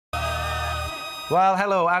Well,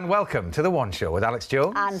 hello and welcome to The One Show with Alex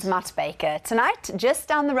Jones. And Matt Baker. Tonight, just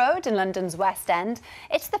down the road in London's West End,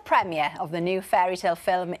 it's the premiere of the new fairy tale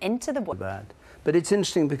film Into the Woods. But it's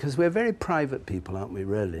interesting because we're very private people, aren't we,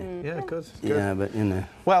 really? Yeah, good. Yeah, but, you know.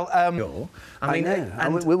 Well, I know.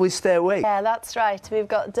 And we stay awake. Yeah, that's right. We've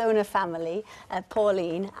got donor family,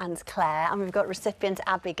 Pauline and Claire, and we've got recipient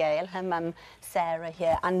Abigail, her mum Sarah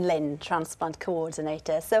here, and Lynn, transplant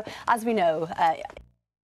coordinator. So, as we know,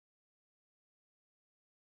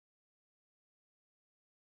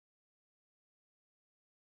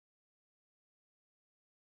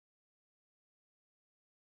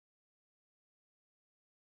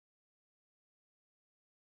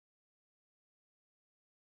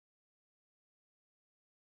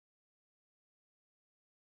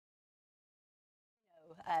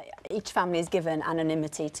 each family is given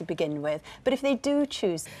anonymity to begin with, but if they do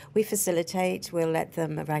choose... We facilitate, we'll let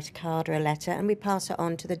them write a card or a letter, and we pass it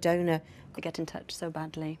on to the donor. To get in touch so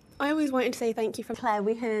badly. I always wanted to say thank you from Claire,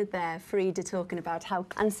 we heard there Frida talking about how...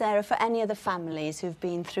 And Sarah, for any other families who've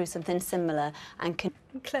been through something similar and can...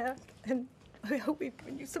 Claire, and I hope we've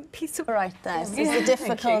given you some peace of... Right there. Yeah. It's a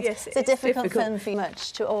difficult, Yes, it's a difficult film difficult. for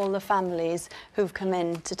much to all the families who've come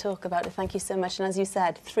in to talk about it. Thank you so much. And as you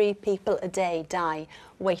said, 3 people a day die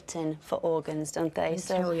waiting for organs, don't they? And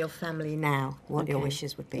tell your family now what your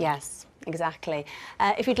wishes would be. Yes, exactly.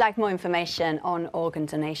 If you'd like more information on organ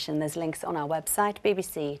donation, there's links on our website,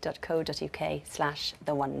 bbc.co.uk/The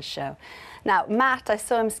One Show. Now, Matt, I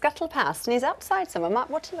saw him scuttle past and he's outside somewhere.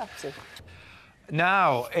 Matt, what are you up to?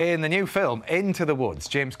 Now, in the new film, Into the Woods,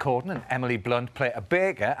 James Corden and Emily Blunt play a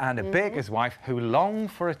baker and a baker's wife who long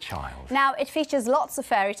for a child. Now, it features lots of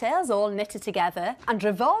fairy tales all knitted together and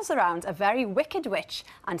revolves around a very wicked witch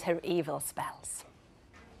and her evil spells.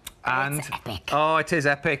 And it's epic. Oh, it is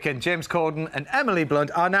epic. And James Corden and Emily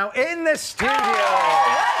Blunt are now in the studio. Welcome,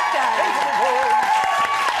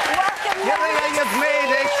 Yeah, you've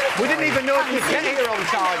made it. We didn't even know if we'd get here on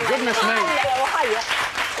time. Goodness me. Hello, hiya.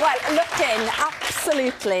 Well, looking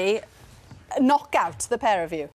absolutely knockout, the pair of you.